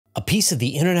A piece of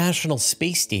the International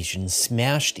Space Station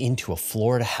smashed into a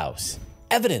Florida house.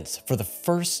 Evidence for the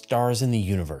first stars in the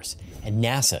universe, and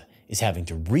NASA is having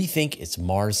to rethink its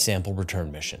Mars sample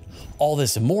return mission. All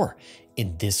this and more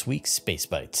in this week's Space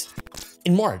Bites.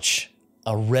 In March,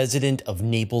 a resident of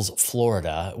Naples,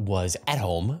 Florida was at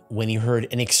home when he heard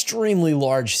an extremely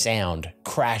large sound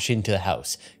crash into the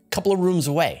house, a couple of rooms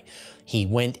away. He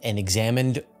went and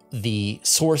examined the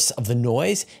source of the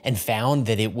noise and found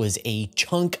that it was a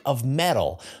chunk of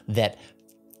metal that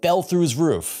fell through his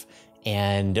roof.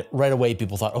 And right away,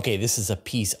 people thought, okay, this is a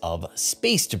piece of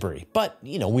space debris. But,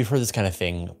 you know, we've heard this kind of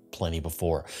thing plenty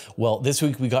before. Well, this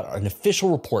week we got an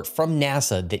official report from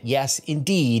NASA that yes,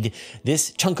 indeed,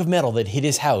 this chunk of metal that hit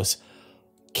his house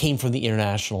came from the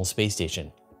International Space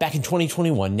Station. Back in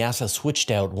 2021, NASA switched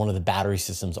out one of the battery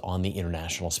systems on the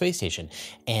International Space Station,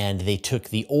 and they took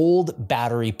the old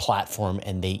battery platform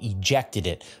and they ejected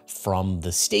it from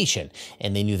the station.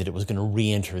 And they knew that it was going to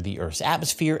re-enter the Earth's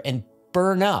atmosphere and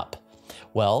burn up.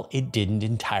 Well, it didn't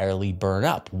entirely burn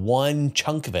up. One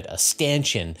chunk of it, a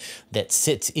stanchion that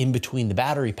sits in between the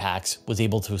battery packs, was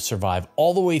able to survive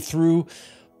all the way through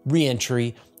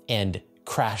re-entry and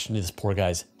crashed into this poor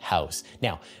guy's house.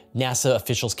 Now, NASA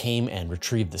officials came and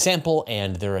retrieved the sample,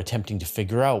 and they're attempting to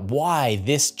figure out why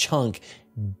this chunk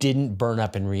didn't burn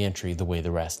up in re-entry the way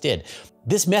the rest did.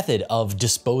 This method of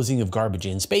disposing of garbage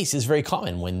in space is very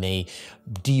common. When they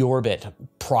deorbit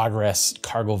Progress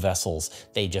cargo vessels,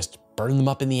 they just burn them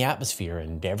up in the atmosphere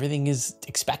and everything is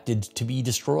expected to be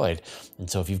destroyed. And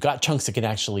so if you've got chunks that can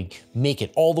actually make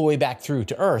it all the way back through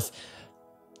to Earth,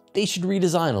 they should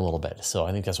redesign a little bit. So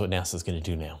I think that's what NASA is going to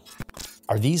do now.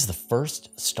 Are these the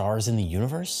first stars in the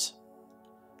universe?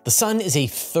 The sun is a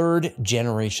third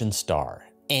generation star,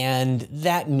 and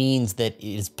that means that it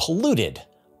is polluted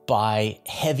by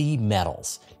heavy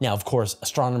metals. Now, of course,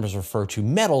 astronomers refer to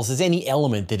metals as any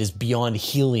element that is beyond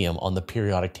helium on the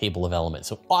periodic table of elements.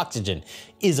 So oxygen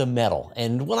is a metal.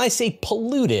 And when I say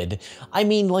polluted, I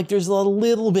mean like there's a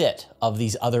little bit of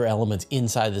these other elements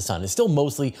inside the sun. It's still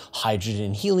mostly hydrogen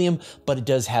and helium, but it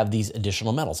does have these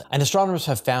additional metals. And astronomers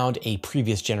have found a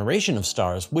previous generation of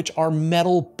stars which are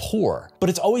metal poor. But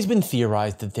it's always been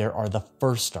theorized that there are the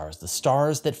first stars, the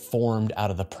stars that formed out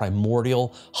of the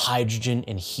primordial hydrogen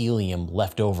and helium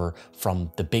left over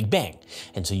from the Big Bang.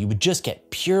 And so you would just get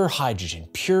pure hydrogen,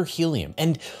 pure helium.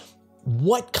 And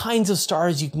what kinds of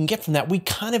stars you can get from that, we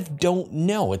kind of don't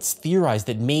know. It's theorized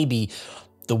that maybe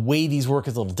the way these work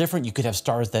is a little different. You could have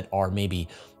stars that are maybe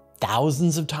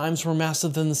thousands of times more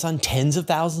massive than the sun, tens of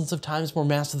thousands of times more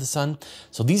massive than the sun.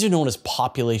 So these are known as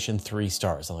population 3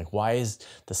 stars. I'm like, why is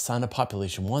the sun a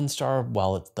population 1 star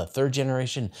while it's the third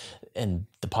generation and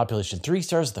the population 3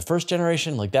 stars is the first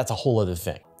generation? Like, that's a whole other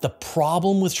thing. The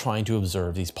problem with trying to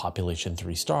observe these population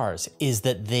 3 stars is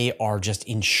that they are just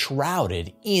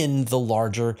enshrouded in the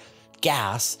larger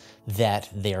gas that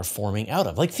they're forming out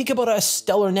of. Like, think about a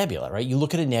stellar nebula, right? You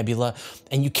look at a nebula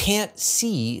and you can't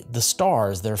see the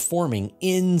stars they're forming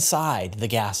inside the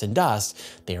gas and dust.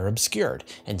 They are obscured.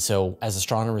 And so as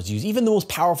astronomers use even the most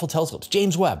powerful telescopes,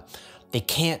 James Webb, they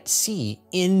can't see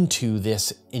into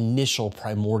this initial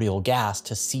primordial gas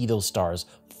to see those stars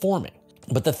forming.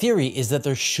 But the theory is that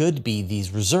there should be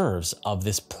these reserves of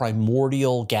this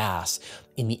primordial gas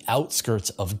in the outskirts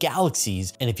of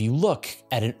galaxies. And if you look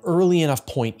at an early enough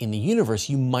point in the universe,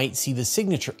 you might see the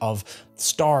signature of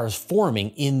stars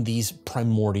forming in these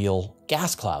primordial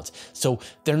gas clouds. So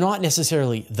they're not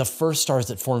necessarily the first stars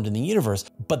that formed in the universe,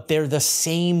 but they're the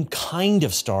same kind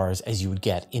of stars as you would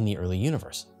get in the early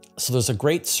universe. So there's a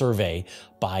great survey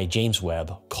by James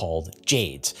Webb called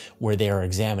JADES, where they are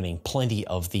examining plenty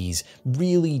of these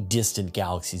really distant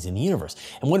galaxies in the universe.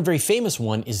 And one very famous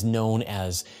one is known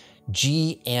as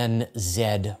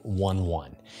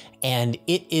GNZ11. And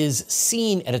it is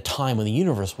seen at a time when the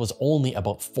universe was only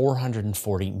about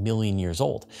 440 million years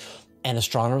old. And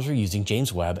astronomers were using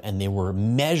James Webb and they were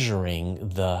measuring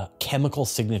the chemical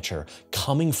signature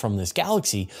coming from this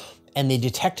galaxy, and they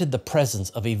detected the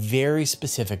presence of a very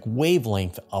specific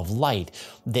wavelength of light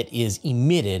that is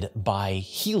emitted by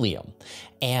helium.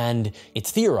 And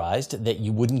it's theorized that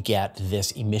you wouldn't get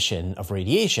this emission of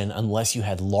radiation unless you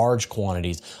had large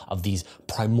quantities of these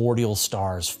primordial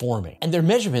stars forming. And their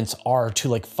measurements are to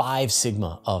like 5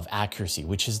 sigma of accuracy,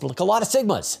 which is like a lot of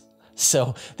sigmas.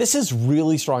 So this is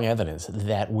really strong evidence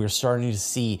that we're starting to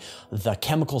see the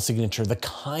chemical signature, the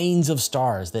kinds of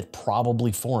stars that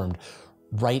probably formed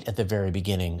right at the very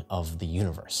beginning of the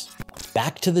universe.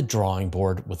 Back to the drawing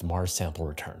board with Mars sample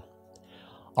return.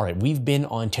 All right, we've been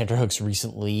on tenterhooks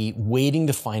recently waiting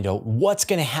to find out what's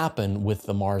going to happen with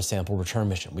the Mars sample return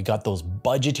mission. We got those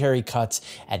budgetary cuts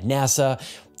at NASA.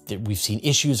 We've seen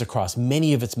issues across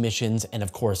many of its missions, and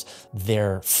of course,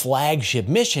 their flagship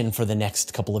mission for the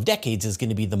next couple of decades is going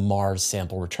to be the Mars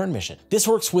Sample Return mission. This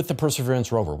works with the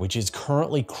Perseverance rover, which is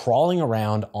currently crawling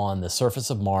around on the surface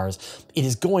of Mars. It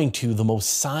is going to the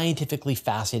most scientifically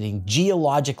fascinating,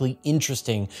 geologically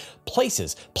interesting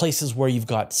places where you've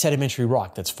got sedimentary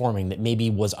rock that's forming that maybe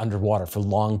was underwater for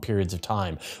long periods of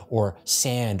time, or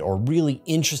sand, or really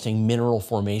interesting mineral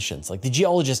formations. Like the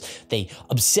geologists, they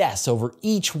obsess over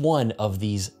each one of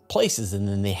these places, and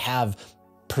then they have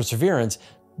Perseverance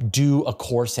do a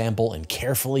core sample and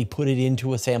carefully put it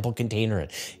into a sample container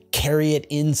and carry it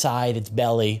inside its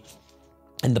belly.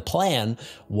 And the plan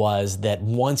was that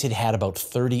once it had about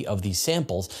 30 of these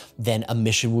samples, then a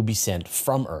mission would be sent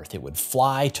from Earth. It would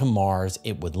fly to Mars,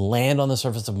 it would land on the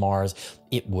surface of Mars,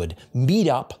 it would meet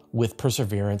up with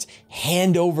Perseverance,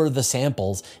 hand over the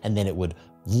samples, and then it would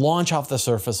launch off the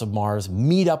surface of Mars,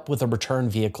 meet up with a return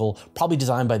vehicle, probably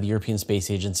designed by the European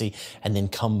Space Agency, and then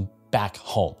come back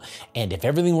home. And if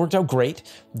everything worked out great,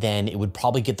 then it would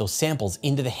probably get those samples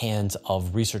into the hands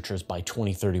of researchers by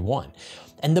 2031.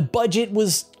 And the budget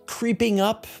was creeping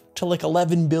up to like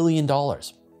 $11 billion.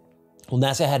 Well,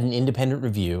 NASA had an independent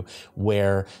review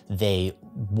where they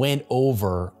went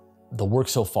over the work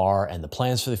so far and the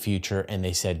plans for the future, and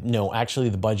they said, no, actually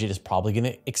the budget is probably going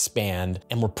to expand,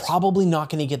 and we're probably not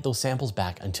going to get those samples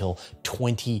back until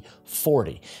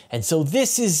 2040. And so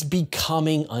this is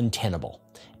becoming untenable.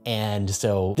 And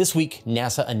so this week,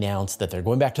 NASA announced that they're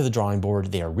going back to the drawing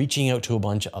board. They are reaching out to a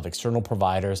bunch of external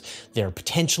providers. They're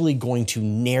potentially going to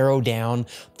narrow down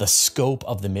the scope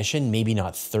of the mission, maybe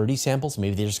not 30 samples,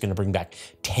 maybe they're just going to bring back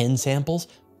 10 samples,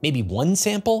 maybe one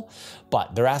sample,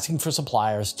 but they're asking for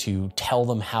suppliers to tell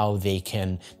them how they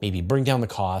can maybe bring down the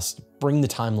cost, bring the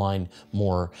timeline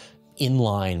more in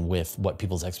line with what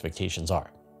people's expectations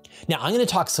are. Now, I'm going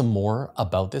to talk some more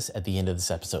about this at the end of this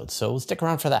episode, so stick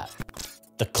around for that.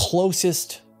 The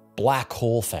closest black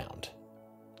hole found.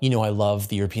 You know, I love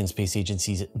the European Space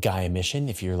Agency's Gaia mission.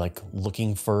 If you're like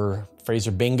looking for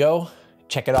Fraser bingo,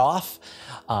 check it off.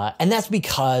 And that's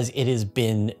because it has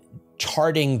been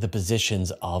charting the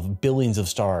positions of billions of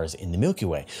stars in the Milky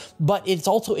Way, but it's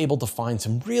also able to find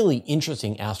some really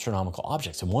interesting astronomical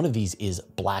objects. And one of these is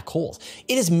black holes.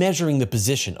 It is measuring the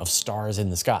position of stars in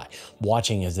the sky,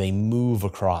 watching as they move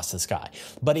across the sky.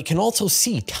 But it can also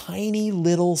see tiny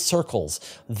little circles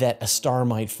that a star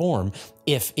might form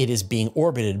if it is being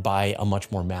orbited by a much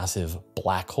more massive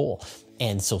black hole.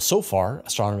 And so far,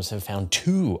 astronomers have found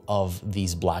 2 of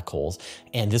these black holes,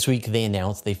 and this week they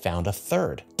announced they found a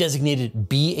third. Designated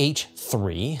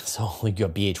BH3, so we've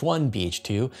got BH1,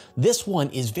 BH2. This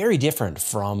one is very different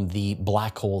from the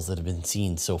black holes that have been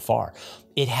seen so far.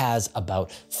 It has about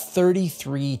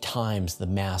 33 times the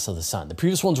mass of the sun. The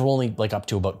previous ones were only like up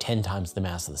to about 10 times the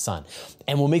mass of the sun.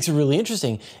 And what makes it really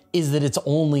interesting is that it's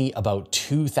only about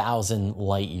 2,000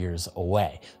 light years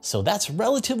away. So that's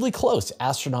relatively close,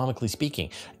 astronomically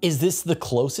speaking. Is this the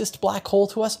closest black hole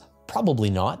to us? Probably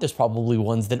not. There's probably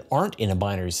ones that aren't in a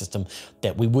binary system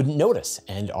that we wouldn't notice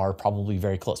and are probably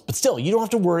very close. But still, you don't have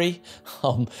to worry.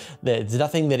 There's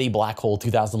nothing that a black hole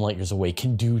 2,000 light years away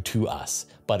can do to us.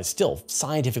 But it's still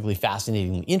scientifically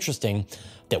fascinatingly interesting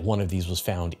that one of these was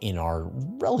found in our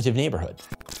relative neighborhood.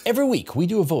 Every week, we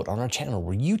do a vote on our channel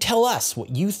where you tell us what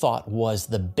you thought was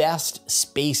the best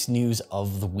space news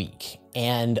of the week.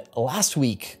 And last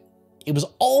week, it was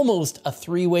almost a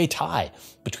 3-way tie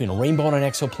between a rainbow on an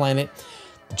exoplanet,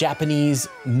 the Japanese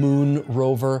moon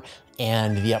rover,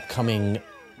 and the upcoming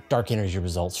dark energy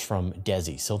results from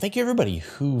DESI. So thank you everybody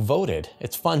who voted.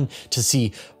 It's fun to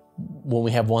see when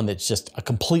we have one that's just a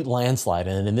complete landslide,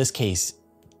 and in this case,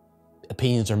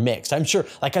 opinions are mixed. I'm sure,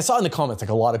 like I saw in the comments, like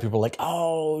a lot of people are like,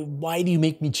 oh, why do you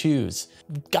make me choose?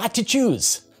 Got to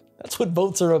choose. That's what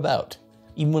votes are about,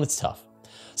 even when it's tough.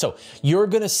 So you're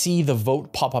gonna see the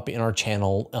vote pop up in our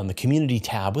channel on the community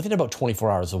tab within about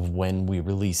 24 hours of when we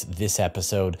release this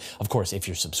episode. Of course, if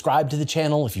you're subscribed to the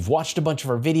channel, if you've watched a bunch of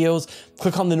our videos,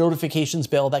 click on the notifications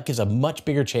bell. That gives a much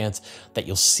bigger chance that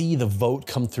you'll see the vote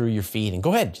come through your feed. And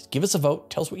go ahead, just give us a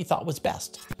vote. Tell us what you thought was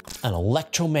best. An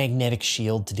electromagnetic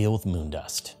shield to deal with moon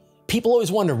dust. People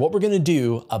always wonder what we're gonna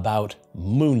do about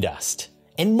moon dust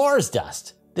and Mars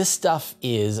dust. This stuff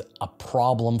is a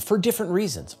problem for different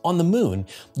reasons. On the moon,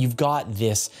 you've got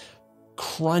this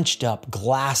crunched up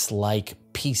glass-like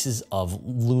pieces of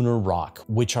lunar rock,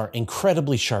 which are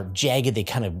incredibly sharp, jagged. They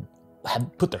kind of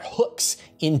have put their hooks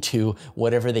into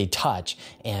whatever they touch.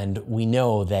 And we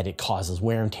know that it causes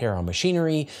wear and tear on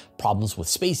machinery, problems with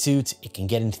spacesuits. It can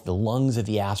get into the lungs of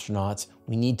the astronauts.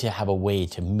 We need to have a way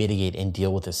to mitigate and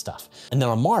deal with this stuff. And then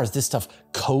on Mars, this stuff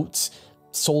coats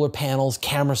solar panels,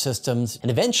 camera systems,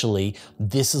 and eventually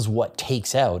this is what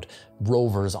takes out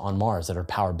rovers on Mars that are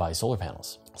powered by solar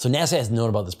panels. So NASA has known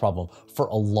about this problem for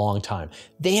a long time.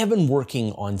 They have been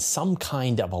working on some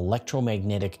kind of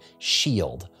electromagnetic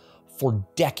shield for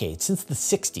decades, since the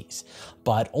 60s,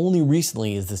 but only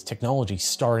recently is this technology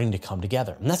starting to come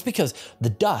together. And that's because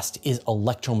the dust is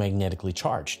electromagnetically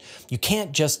charged. You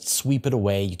can't just sweep it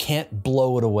away, you can't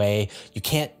blow it away, you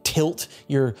can't tilt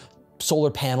your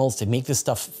solar panels to make this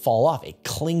stuff fall off. It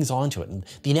clings onto it. And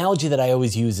the analogy that I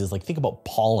always use is like, think about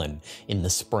pollen in the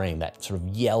spring, that sort of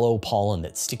yellow pollen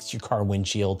that sticks to your car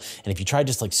windshield. And if you try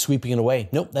just like sweeping it away,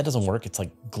 nope, that doesn't work. It's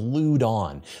like glued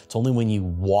on. It's only when you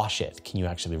wash it can you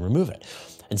actually remove it.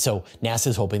 And so NASA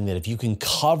is hoping that if you can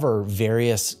cover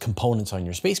various components on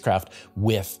your spacecraft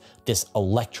with this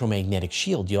electromagnetic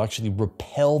shield, you'll actually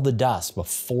repel the dust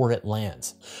before it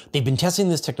lands. They've been testing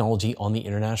this technology on the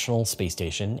International Space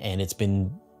Station, and it's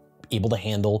been able to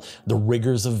handle the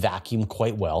rigors of vacuum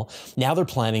quite well. Now they're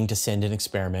planning to send an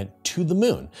experiment to the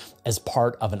moon as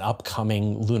part of an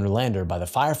upcoming lunar lander by the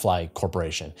Firefly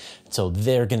Corporation. So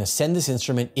they're going to send this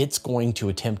instrument. It's going to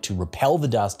attempt to repel the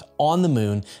dust on the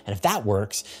moon. And if that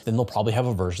works, then they'll probably have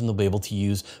a version they'll be able to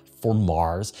use for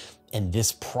Mars. And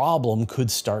this problem could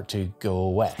start to go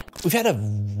away. We've had a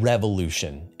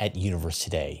revolution at Universe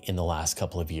Today in the last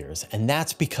couple of years, and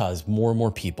that's because more and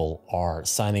more people are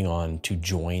signing on to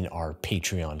join our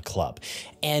Patreon club.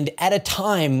 And at a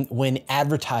time when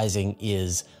advertising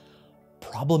is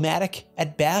problematic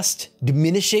at best,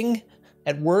 diminishing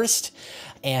at worst,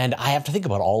 and I have to think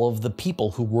about all of the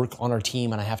people who work on our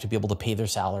team, and I have to be able to pay their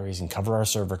salaries and cover our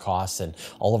server costs and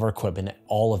all of our equipment,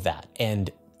 all of that.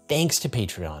 And thanks to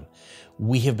Patreon,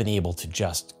 we have been able to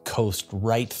just coast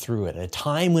right through it at a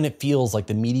time when it feels like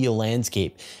the media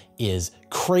landscape is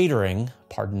cratering,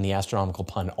 pardon the astronomical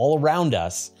pun, all around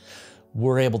us.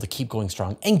 We're able to keep going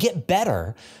strong and get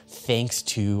better thanks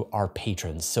to our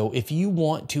patrons. So if you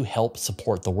want to help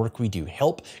support the work we do,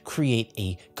 help create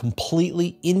a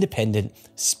completely independent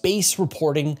space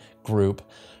reporting group,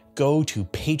 go to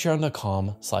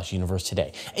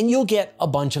patreon.com/universetoday, and you'll get a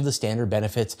bunch of the standard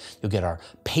benefits. You'll get our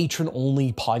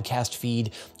patron-only podcast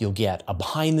feed. You'll get a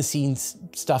behind-the-scenes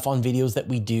stuff on videos that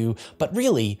we do. But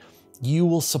really, you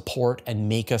will support and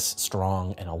make us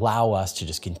strong and allow us to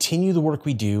just continue the work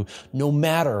we do, no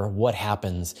matter what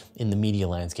happens in the media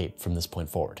landscape from this point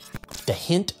forward. The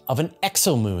hint of an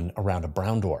exomoon around a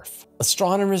brown dwarf.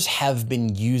 Astronomers have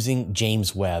been using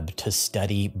James Webb to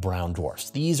study brown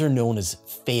dwarfs. These are known as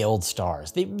failed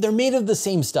stars. They're made of the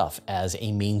same stuff as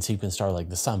a main sequence star like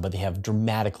the sun, but they have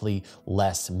dramatically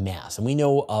less mass. And we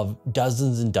know of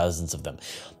dozens and dozens of them.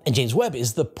 And James Webb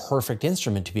is the perfect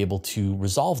instrument to be able to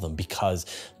resolve them because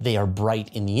they are bright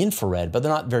in the infrared, but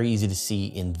they're not very easy to see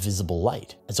in visible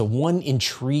light. And so one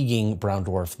intriguing brown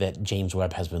dwarf that James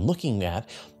Webb has been looking at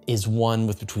is one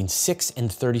with between 6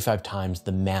 and 35 times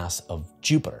the mass of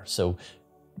Jupiter. So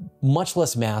much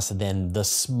less mass than the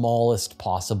smallest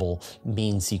possible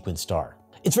main sequence star.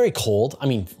 It's very cold. I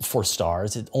mean, for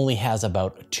stars, it only has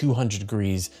about 200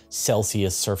 degrees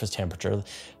Celsius surface temperature.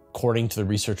 According to the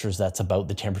researchers, that's about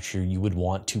the temperature you would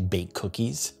want to bake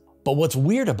cookies. But what's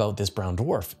weird about this brown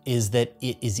dwarf is that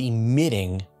it is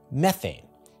emitting methane.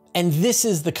 And this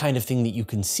is the kind of thing that you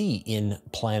can see in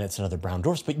planets and other brown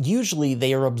dwarfs, but usually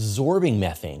they are absorbing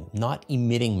methane, not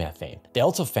emitting methane. They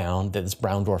also found that this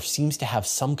brown dwarf seems to have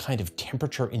some kind of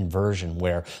temperature inversion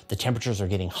where the temperatures are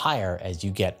getting higher as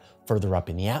you get further up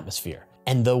in the atmosphere.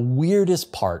 And the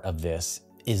weirdest part of this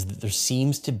is that there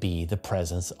seems to be the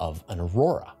presence of an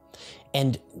aurora.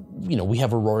 And, you know, we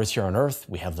have auroras here on Earth,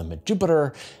 we have them at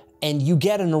Jupiter, and you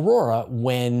get an aurora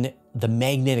when the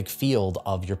magnetic field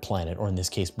of your planet, or in this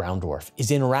case, brown dwarf, is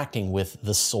interacting with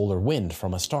the solar wind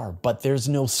from a star, but there's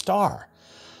no star.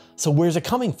 So where's it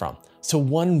coming from? So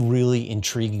one really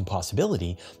intriguing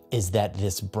possibility is that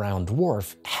this brown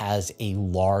dwarf has a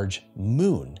large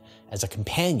moon as a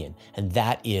companion, and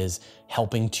that is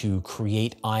helping to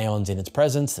create ions in its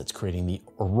presence, that's creating the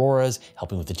auroras,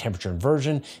 helping with the temperature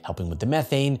inversion, helping with the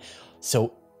methane.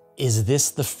 So is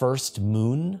this the first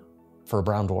moon for a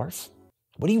brown dwarf?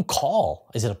 What do you call?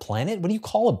 Is it a planet? What do you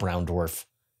call a brown dwarf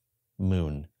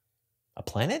moon? A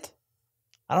planet?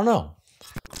 I don't know.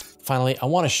 Finally, I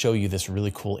want to show you this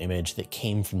really cool image that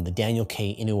came from the Daniel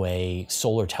K. Inouye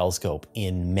Solar Telescope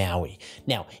in Maui.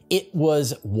 Now, it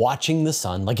was watching the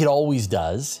sun like it always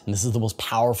does, and this is the most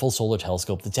powerful solar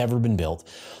telescope that's ever been built,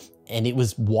 and it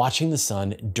was watching the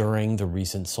sun during the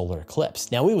recent solar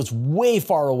eclipse. Now, it was way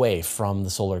far away from the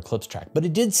solar eclipse track, but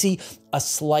it did see a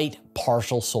slight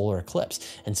partial solar eclipse.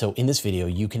 And so in this video,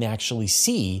 you can actually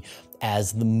see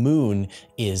as the moon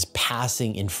is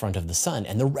passing in front of the sun.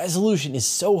 And the resolution is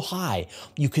so high,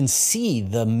 you can see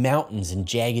the mountains and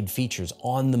jagged features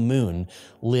on the moon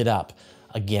lit up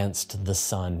against the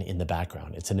sun in the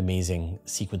background. It's an amazing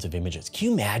sequence of images. Can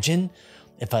you imagine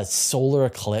if a solar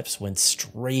eclipse went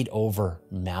straight over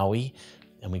Maui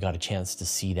and we got a chance to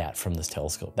see that from this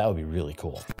telescope? That would be really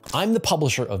cool. I'm the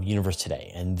publisher of Universe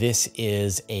Today, and this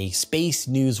is a space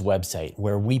news website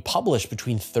where we publish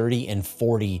between 30 and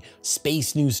 40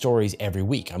 space news stories every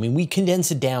week. I mean, we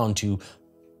condense it down to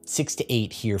 6 to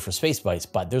 8 here for Space Bites,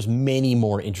 but there's many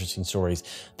more interesting stories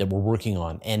that we're working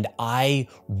on. And I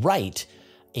write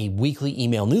a weekly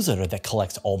email newsletter that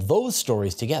collects all those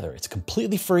stories together. It's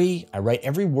completely free. I write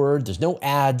every word, there's no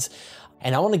ads.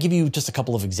 And I want to give you just a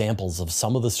couple of examples of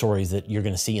some of the stories that you're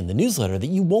going to see in the newsletter that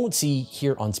you won't see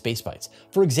here on Space Bites.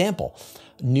 For example,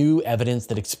 new evidence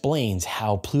that explains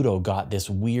how Pluto got this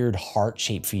weird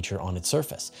heart-shaped feature on its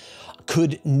surface.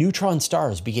 Could neutron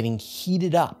stars be getting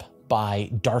heated up by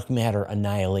dark matter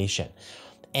annihilation?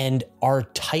 And are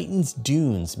Titan's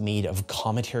dunes made of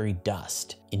cometary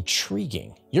dust?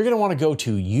 Intriguing. You're going to want to go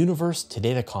to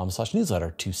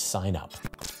universetoday.com/newsletter to sign up.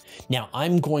 Now,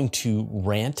 I'm going to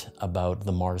rant about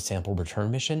the Mars sample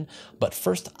return mission, but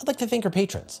first, I'd like to thank our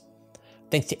patrons.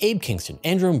 Thanks to Abe Kingston,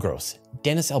 Andrew M. Gross,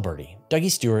 Dennis Alberti,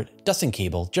 Dougie Stewart, Dustin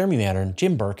Cable, Jeremy Mattern,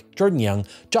 Jim Burke, Jordan Young,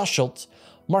 Josh Schultz,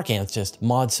 Mark Anstist,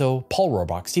 Modso, Paul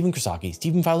Rohrbach, Stephen Krasaki,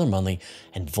 Stephen Filer-Munley,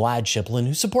 and Vlad Shiplin,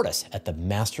 who support us at the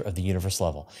Master of the Universe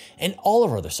level, and all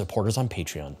of our other supporters on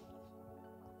Patreon.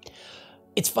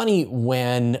 It's funny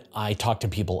when I talk to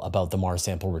people about the Mars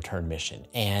sample return mission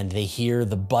and they hear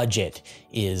the budget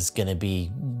is going to be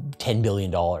 $10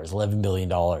 billion, $11 billion,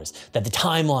 that the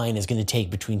timeline is going to take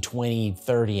between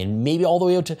 2030 and maybe all the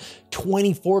way out to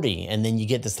 2040. And then you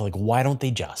get this like, why don't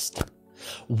they just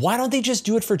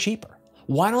do it for cheaper?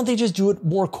 Why don't they just do it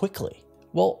more quickly?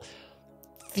 Well,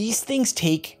 these things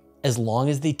take as long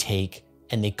as they take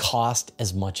and they cost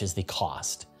as much as they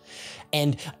cost.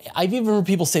 And I've even heard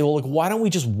people say, well, look, why don't we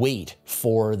just wait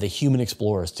for the human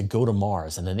explorers to go to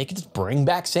Mars and then they can just bring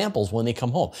back samples when they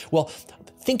come home? Well,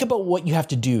 think about what you have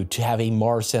to do to have a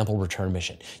Mars sample return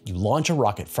mission. You launch a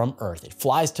rocket from Earth, it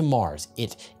flies to Mars,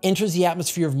 it enters the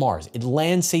atmosphere of Mars, it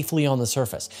lands safely on the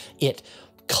surface, it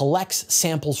collects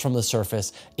samples from the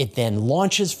surface, it then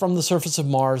launches from the surface of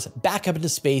Mars, back up into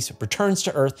space, returns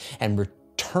to Earth, and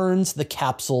returns the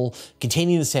capsule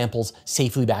containing the samples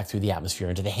safely back through the atmosphere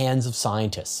into the hands of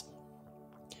scientists.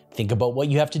 Think about what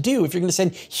you have to do if you're going to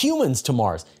send humans to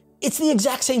Mars. It's the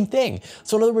exact same thing.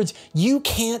 So in other words, you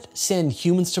can't send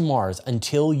humans to Mars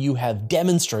until you have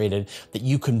demonstrated that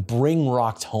you can bring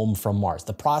rocks home from Mars.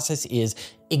 The process is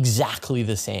exactly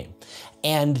the same.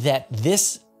 And that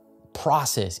this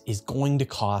process is going to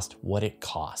cost what it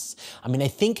costs. I mean, I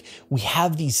think we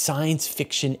have these science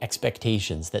fiction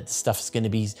expectations that this stuff is going to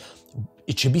be,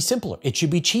 it should be simpler, it should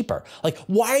be cheaper. Like,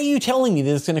 why are you telling me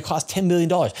that it's going to cost $10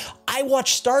 billion? I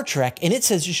watched Star Trek and it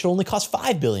says it should only cost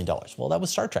 $5 billion. Well, that was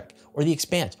Star Trek or The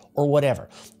Expanse or whatever.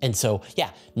 And so,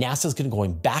 yeah, NASA's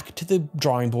going back to the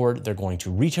drawing board. They're going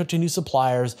to reach out to new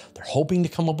suppliers. They're hoping to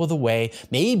come up with a way.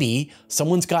 Maybe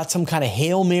someone's got some kind of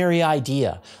Hail Mary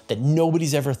idea that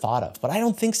nobody's ever thought of, but I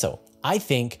don't think so. I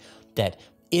think that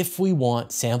if we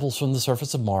want samples from the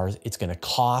surface of Mars, it's going to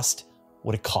cost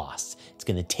what it costs. It's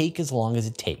going to take as long as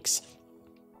it takes.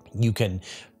 You can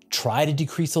try to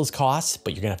decrease those costs,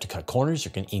 but you're going to have to cut corners.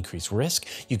 You're going to increase risk.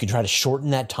 You can try to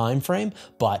shorten that time frame,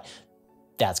 but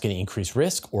that's going to increase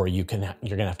risk, or you're going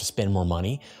to have to spend more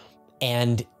money.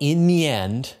 And in the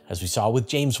end, as we saw with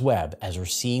James Webb, as we're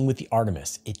seeing with the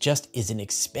Artemis, it just is an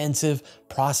expensive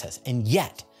process. And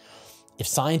yet, if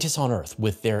scientists on Earth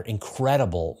with their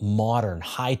incredible, modern,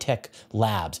 high-tech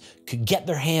labs could get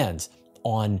their hands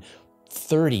on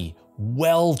 30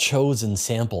 well-chosen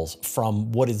samples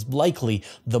from what is likely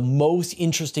the most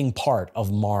interesting part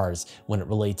of Mars when it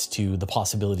relates to the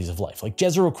possibilities of life. Like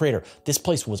Jezero Crater, this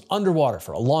place was underwater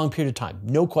for a long period of time,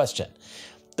 no question.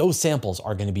 Those samples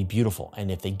are going to be beautiful.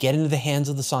 And if they get into the hands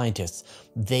of the scientists,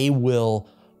 they will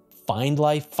find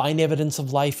life, find evidence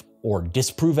of life, or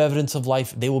disprove evidence of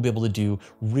life. They will be able to do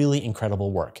really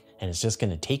incredible work. And it's just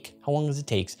going to take how long as it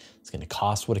takes. It's going to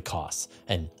cost what it costs.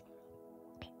 And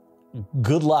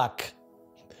good luck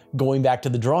going back to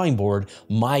the drawing board.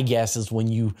 My guess is when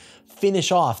you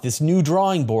finish off this new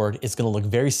drawing board, it's going to look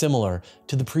very similar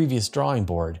to the previous drawing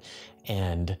board.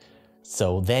 And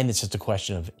so then it's just a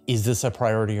question of, is this a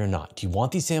priority or not? Do you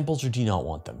want these samples or do you not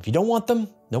want them? If you don't want them,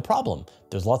 no problem.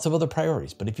 There's lots of other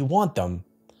priorities. But if you want them,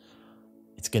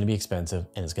 it's going to be expensive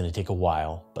and it's going to take a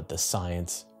while, but the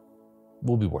science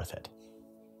will be worth it.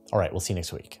 All right, we'll see you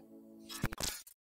next week.